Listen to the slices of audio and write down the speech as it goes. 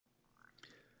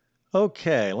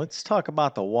Okay, let's talk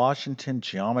about the Washington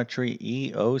Geometry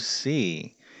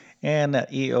EOC. And that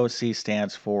EOC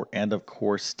stands for End of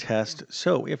Course Test.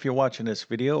 So if you're watching this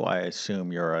video, I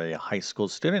assume you're a high school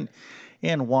student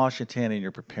in Washington and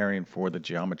you're preparing for the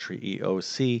Geometry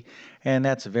EOC. And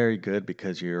that's very good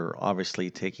because you're obviously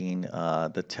taking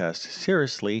the test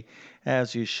seriously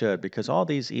as you should, because all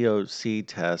these EOC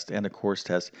tests and the course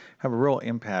tests have a real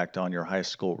impact on your high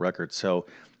school record. So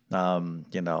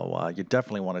you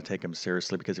definitely want to take them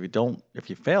seriously because if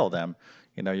you fail them,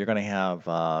 you're going to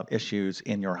have issues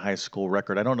in your high school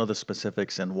record. I don't know the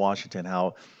specifics in Washington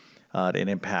how it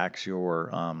impacts your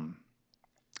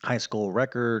high school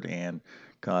record and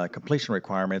completion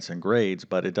requirements and grades,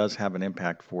 but it does have an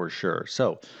impact for sure.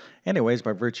 So, anyways,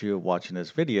 by virtue of watching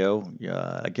this video,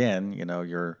 again,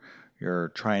 you're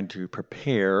trying to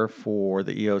prepare for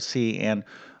the EOC and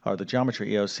or the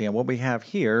geometry EOC, and what we have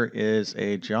here is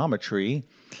a geometry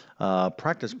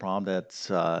practice problem that's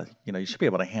you should be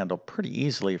able to handle pretty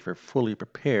easily if you're fully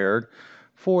prepared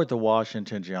for the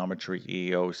Washington Geometry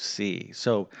EOC.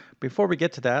 So before we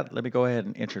get to that, let me go ahead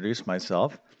and introduce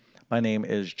myself. My name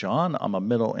is John. I'm a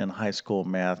middle and high school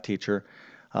math teacher.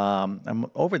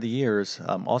 Over the years,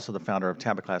 I'm also the founder of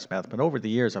Tablet Class Math, but over the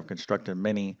years, I've constructed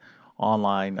many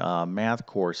online math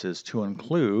courses to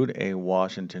include a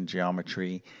Washington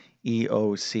Geometry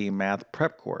EOC math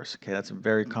prep course. Okay, that's a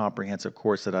very comprehensive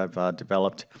course that I've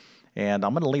developed, and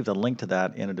I'm going to leave the link to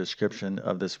that in the description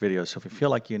of this video. So if you feel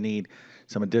like you need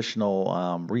some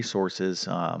additional resources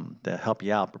to help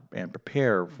you out and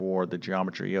prepare for the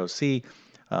Geometry EOC,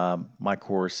 my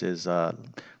course is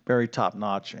very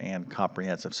top-notch and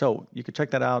comprehensive. So you can check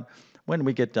that out when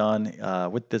we get done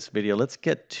with this video. Let's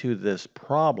get to this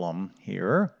problem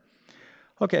here.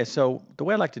 Okay, so the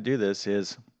way I like to do this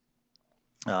is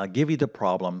give you the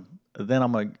problem, then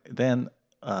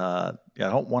I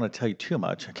don't want to tell you too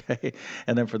much, okay?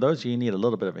 And then for those of you who need a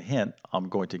little bit of a hint, I'm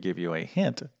going to give you a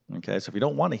hint, okay? So if you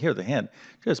don't want to hear the hint,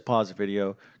 just pause the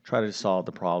video, try to solve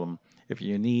the problem. If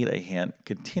you need a hint,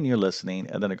 continue listening,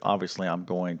 and then obviously I'm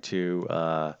going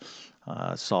to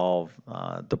solve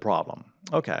the problem.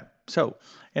 Okay, so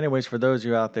anyways, for those of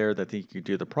you out there that think you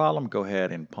do the problem, go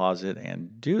ahead and pause it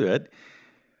and do it.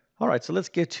 All right, so let's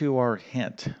get to our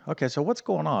hint. Okay, so what's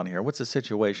going on here? What's the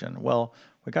situation? Well,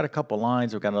 we got a couple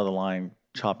lines, we've got another line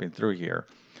chopping through here.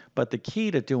 But the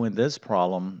key to doing this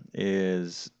problem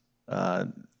is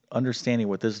understanding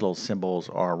what these little symbols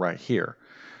are right here.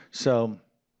 So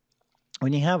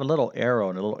when you have a little arrow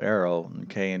and a little arrow,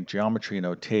 okay, in geometry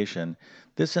notation,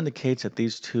 this indicates that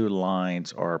these two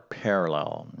lines are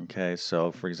parallel, okay?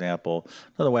 So for example,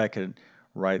 another way I could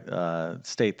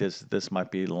state this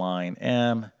might be line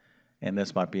M, and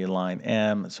this might be line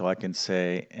M, so I can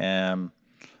say M,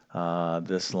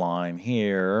 this line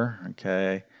here,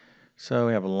 okay? So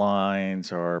we have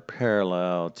lines are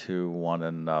parallel to one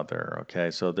another, okay?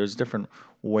 So there's different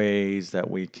ways that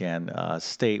we can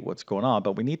state what's going on,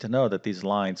 but we need to know that these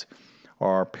lines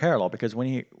are parallel because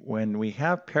when we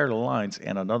have parallel lines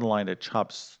and another line that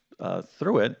chops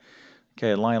through it,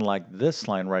 okay, a line like this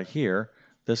line right here,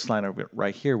 this line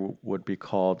right here would be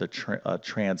called a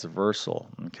transversal,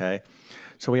 okay?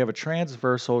 So we have a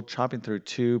transversal chopping through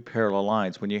two parallel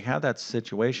lines. When you have that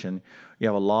situation, you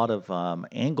have a lot of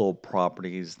angle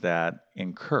properties that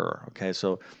incur, okay?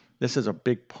 So this is a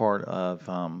big part of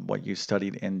what you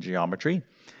studied in geometry.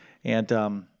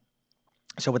 And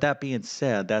so with that being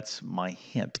said, that's my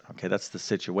hint, okay? That's the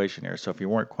situation here. So if you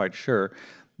weren't quite sure,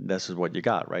 this is what you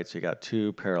got, right? So you got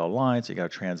two parallel lines, you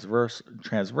got a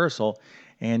transversal,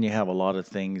 and you have a lot of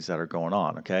things that are going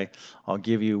on, okay? I'll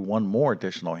give you one more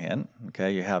additional hint,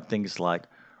 okay? You have things like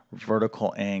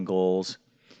vertical angles,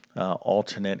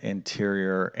 alternate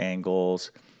interior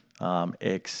angles,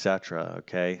 etc.,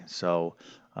 okay? So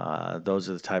those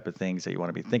are the type of things that you want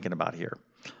to be thinking about here.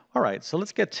 All right, so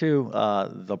let's get to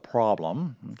the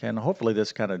problem, okay? And hopefully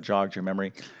this kind of jogs your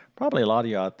memory. Probably a lot of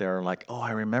you out there are like, oh,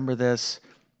 I remember this.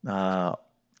 I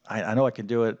know I can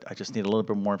do it. I just need a little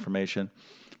bit more information.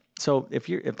 So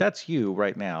if that's you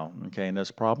right now, okay, in this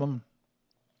problem,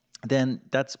 then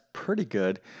that's pretty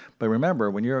good. But remember,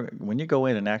 when you go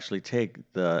in and actually take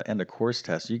the end of course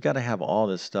test, you got to have all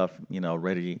this stuff,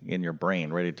 ready in your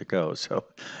brain, ready to go. So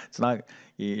it's not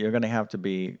you're going to have to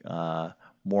be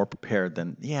more prepared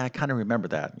than, yeah, I kind of remember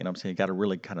that. You know what I'm saying? You got to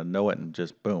really kind of know it and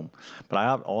just boom. But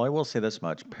I will say this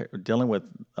much: dealing with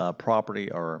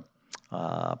property or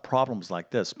problems like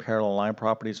this, parallel line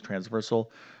properties,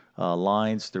 transversal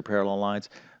lines through parallel lines,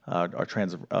 or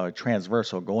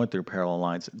transversal going through parallel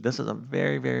lines. This is a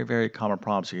very, very, very common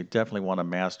problem, so you definitely want to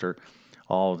master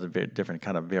all of the different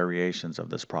kind of variations of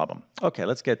this problem. Okay,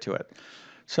 let's get to it.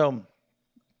 So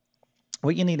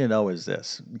what you need to know is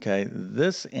this, okay?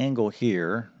 This angle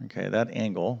here, okay, that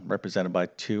angle represented by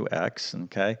 2x,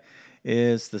 okay,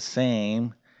 is the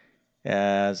same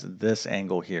as this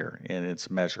angle here in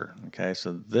its measure, okay?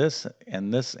 So this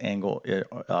and this angle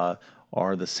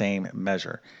are the same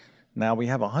measure. Now we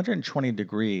have 120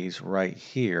 degrees right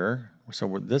here.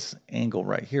 So this angle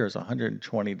right here is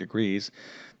 120 degrees,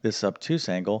 this obtuse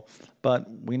angle, but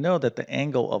we know that the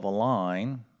angle of a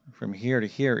line from here to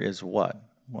here is what?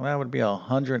 Well, that would be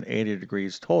 180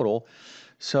 degrees total.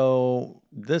 So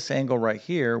this angle right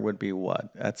here would be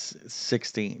what? That's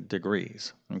 60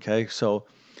 degrees, okay? So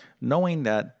knowing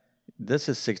that this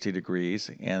is 60 degrees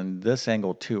and this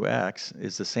angle 2x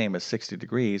is the same as 60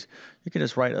 degrees, you can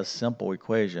just write a simple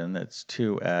equation that's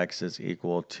 2x is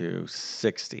equal to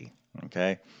 60,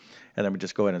 okay? And then we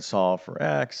just go ahead and solve for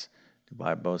x,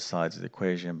 divide both sides of the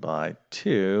equation by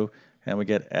 2, and we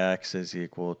get x is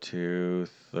equal to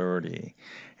 30.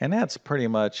 And that's pretty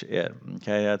much it,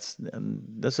 okay?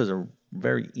 This is a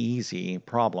very easy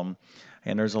problem,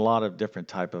 and there's a lot of different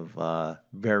type of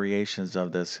variations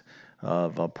of this,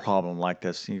 of a problem like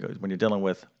this. When you're dealing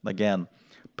with, again,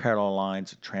 parallel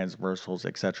lines, transversals,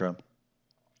 etc.,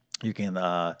 you can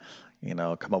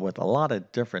come up with a lot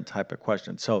of different type of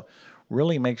questions. So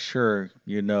really make sure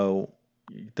you know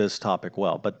this topic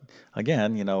well. But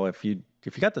again, if you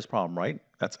got this problem right,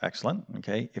 that's excellent.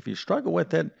 Okay. If you struggle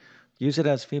with it, use it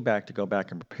as feedback to go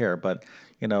back and prepare. But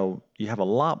you have a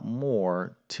lot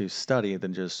more to study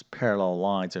than just parallel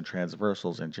lines and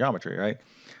transversals in geometry, right?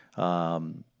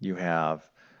 You have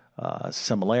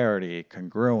similarity,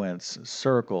 congruence,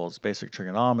 circles, basic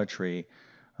trigonometry,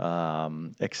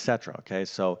 etc. Okay,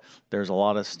 so there's a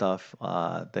lot of stuff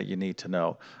that you need to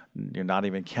know. You're not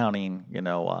even counting,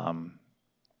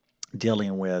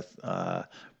 dealing with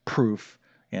proof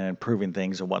and proving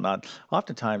things and whatnot.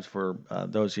 Oftentimes, for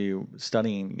those of you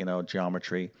studying,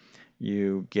 geometry,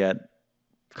 you get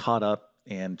caught up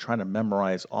in trying to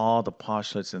memorize all the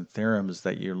postulates and theorems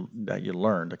that you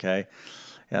learned. Okay,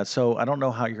 so I don't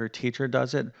know how your teacher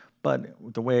does it, but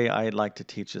the way I like to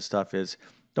teach this stuff is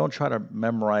don't try to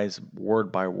memorize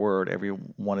word by word every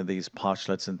one of these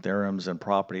postulates and theorems and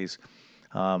properties.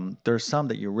 There's some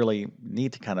that you really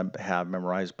need to kind of have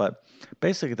memorized, but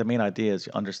basically the main idea is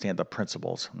you understand the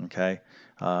principles, okay?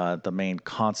 The main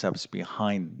concepts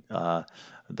behind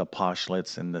the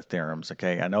postulates and the theorems,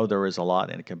 okay? I know there is a lot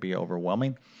and it can be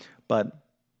overwhelming, but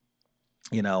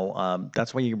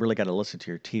that's why you really got to listen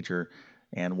to your teacher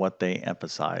and what they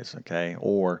emphasize, okay?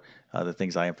 Or the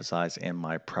things I emphasize in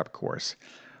my prep course.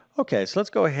 Okay, so let's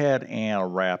go ahead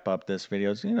and wrap up this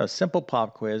video. It's, simple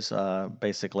pop quiz,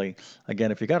 basically.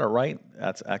 Again, if you got it right,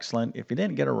 that's excellent. If you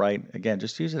didn't get it right, again,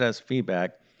 just use it as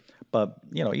feedback. But,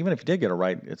 even if you did get it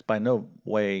right, it's by no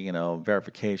way,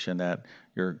 verification that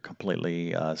you're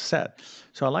completely set.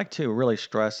 So I like to really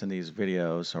stress in these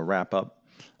videos, or wrap up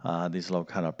these little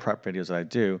kind of prep videos that I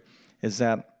do, is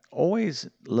that always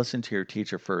listen to your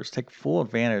teacher first. Take full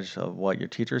advantage of what your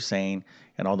teacher's saying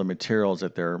and all the materials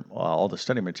that all the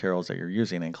study materials that you're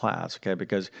using in class, okay?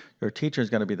 Because your teacher is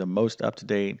going to be the most up to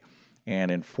date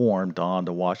and informed on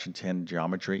the Washington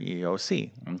Geometry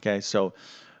EOC, okay? So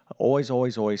always,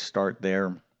 always, always start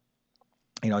there.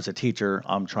 As a teacher,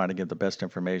 I'm trying to give the best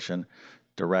information,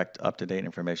 direct, up to date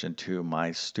information to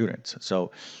my students.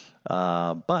 So,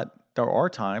 but there are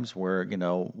times where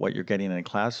what you're getting in a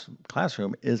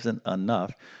classroom isn't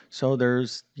enough. So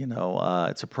there's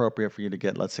it's appropriate for you to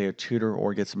get, let's say, a tutor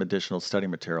or get some additional study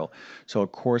material. So a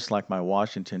course like my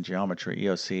Washington Geometry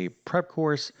EOC prep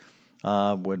course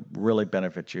would really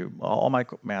benefit you. All my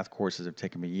math courses have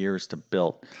taken me years to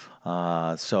build,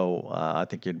 so I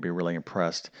think you'd be really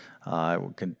impressed.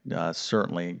 It can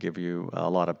certainly give you a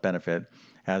lot of benefit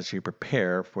as you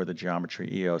prepare for the Geometry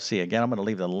EOC. Again, I'm going to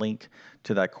leave the link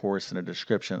to that course in the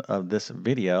description of this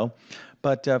video.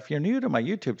 But if you're new to my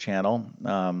YouTube channel,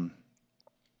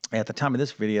 at the time of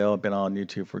this video, I've been on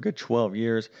YouTube for a good 12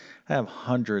 years. I have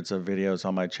hundreds of videos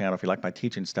on my channel, if you like my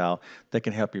teaching style, that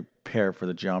can help you prepare for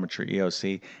the Geometry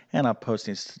EOC. And I'm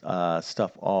posting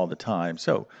stuff all the time.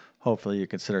 So hopefully you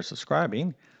consider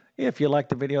subscribing. If you like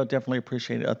the video, definitely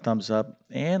appreciate a thumbs up.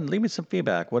 And leave me some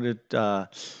feedback. What did, how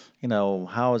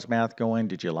is math going?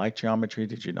 Did you like geometry?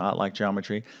 Did you not like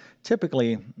geometry?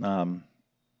 Typically,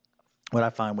 what I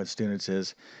find with students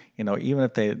is, even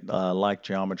if they like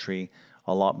geometry,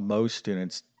 most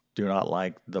students do not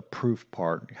like the proof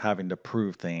part, having to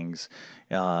prove things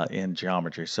in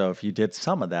geometry. So if you did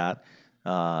some of that,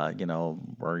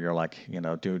 where you're like,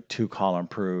 do 2-column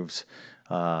proofs,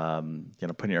 putting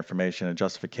your information and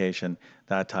justification,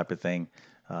 that type of thing.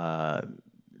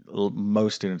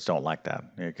 most students don't like that.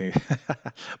 Okay.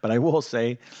 But I will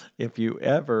say, if you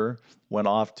ever went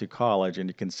off to college and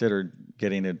you considered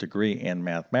getting a degree in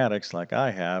mathematics like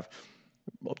I have,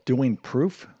 doing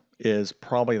proof is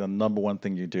probably the number one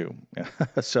thing you do.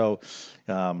 So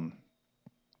um,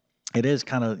 it is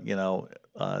kind of,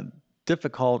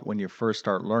 difficult when you first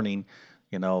start learning,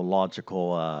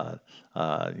 logical,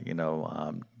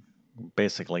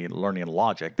 basically learning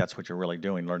logic. That's what you're really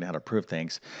doing, learning how to prove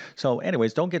things. So,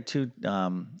 anyways, don't get too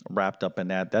wrapped up in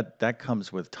that. That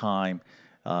comes with time.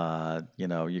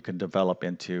 You can develop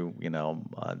into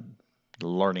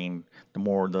learning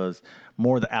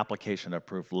the application of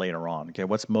proof later on. Okay,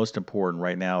 what's most important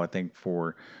right now, I think,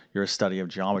 for your study of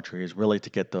geometry is really to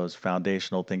get those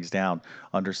foundational things down,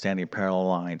 understanding parallel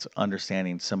lines,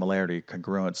 understanding similarity,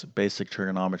 congruence, basic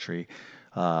trigonometry,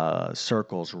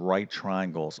 circles, right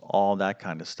triangles, all that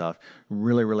kind of stuff.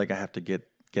 Really, really gonna have to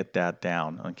get that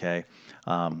down. Okay,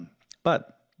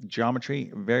 but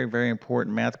geometry, very, very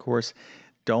important math course.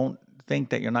 Don't think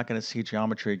that you're not going to see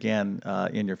geometry again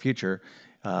in your future,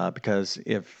 because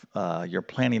if you're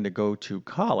planning to go to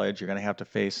college, you're going to have to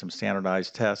face some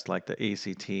standardized tests like the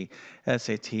ACT,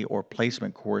 SAT, or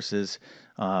placement courses.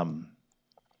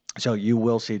 So you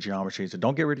will see geometry. So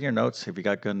don't get rid of your notes if you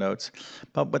got good notes.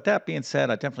 But with that being said,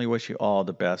 I definitely wish you all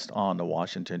the best on the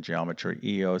Washington Geometry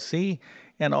EOC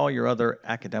and all your other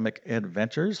academic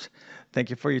adventures. Thank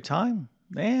you for your time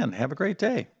and have a great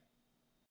day.